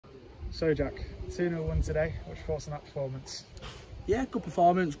So Jack, 2-0 win today. What's your thoughts on that performance? Yeah, good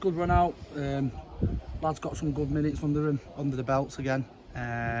performance, good run out. Lads got some good minutes under the belts again.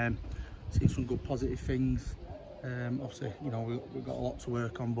 See some good positive things. Obviously, you know, we've got a lot to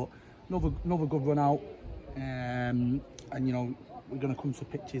work on, but another good run out. And you know, we're going to come to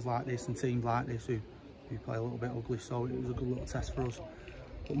pitches like this and teams like this who play a little bit ugly. So it was a good little test for us.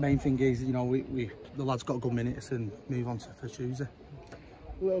 But main thing is, you know, the lads got good minutes and move on for Tuesday.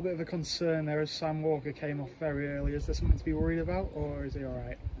 A little bit of a concern there as Sam Walker came off very early. Is there something to be worried about, or is he all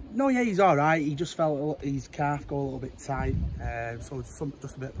right? No, yeah, he's all right. He just felt his calf go a little bit tight, so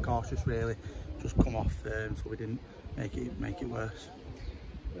just a bit cautious really. Just come off, so we didn't make it worse.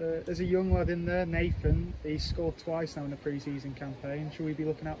 There's a young lad in there, Nathan. He's scored twice now in the pre-season campaign. Should we be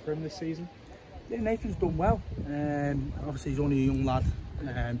looking out for him this season? Yeah, Nathan's done well. Obviously, he's only a young lad.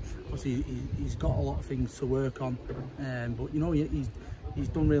 Obviously, he's got a lot of things to work on. But you know, he's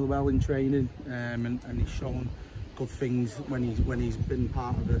done really well in training, and he's shown good things when he's been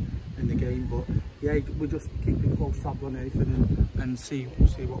part of it in the game. But yeah, we're just keeping close tabs on Nathan and see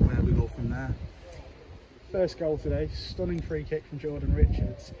where we go from there. First goal today, stunning free kick from Jordan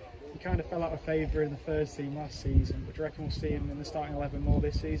Richards. He kind of fell out of favour in the first team last season, but do you reckon we'll see him in the starting 11 more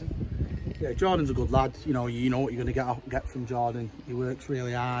this season? Yeah, Jordan's a good lad. You know what you're going to get from Jordan. He works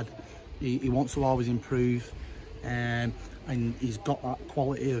really hard. He wants to always improve, and he's got that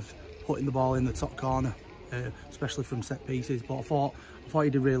quality of putting the ball in the top corner, especially from set pieces. But I thought he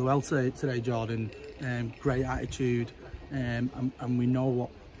did really well today, Jordan. Great attitude, and we know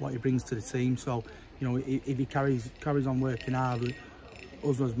what he brings to the team. So you know, if he carries on working hard,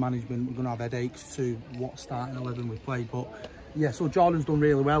 us as management, we're going to have headaches to what starting 11 we play. But yeah, so Jordan's done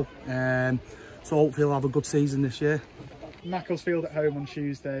really well, so hopefully he'll have a good season this year. Macclesfield at home on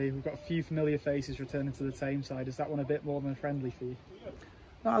Tuesday. We've got a few familiar faces returning to the Thames side. Is that one a bit more than friendly for you?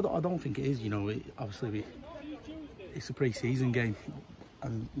 No, I don't think it is. You know, obviously it's a pre-season game,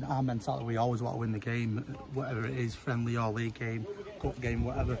 and our mentality, we always want to win the game, whatever it is, friendly or league game, cup game,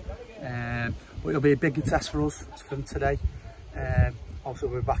 whatever. But it'll be a big test for us from today. Also,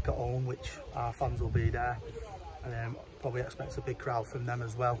 we're back at home, which our fans will be there. Probably expect a big crowd from them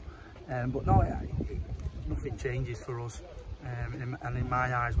as well. But no, nothing changes for us. And in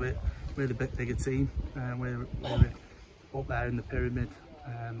my eyes, we're the bit bigger team. We're up there in the pyramid.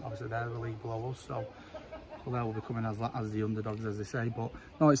 Obviously, they're the league below us, so they'll be coming as the underdogs, as they say. But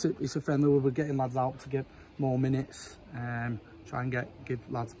no, it's a friendly. We're getting lads out to get more minutes. Try and give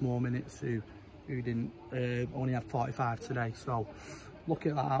lads more minutes who didn't only had 45 today. So look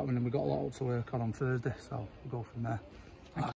at that, and we've got a lot to work on Thursday. So we'll go from there.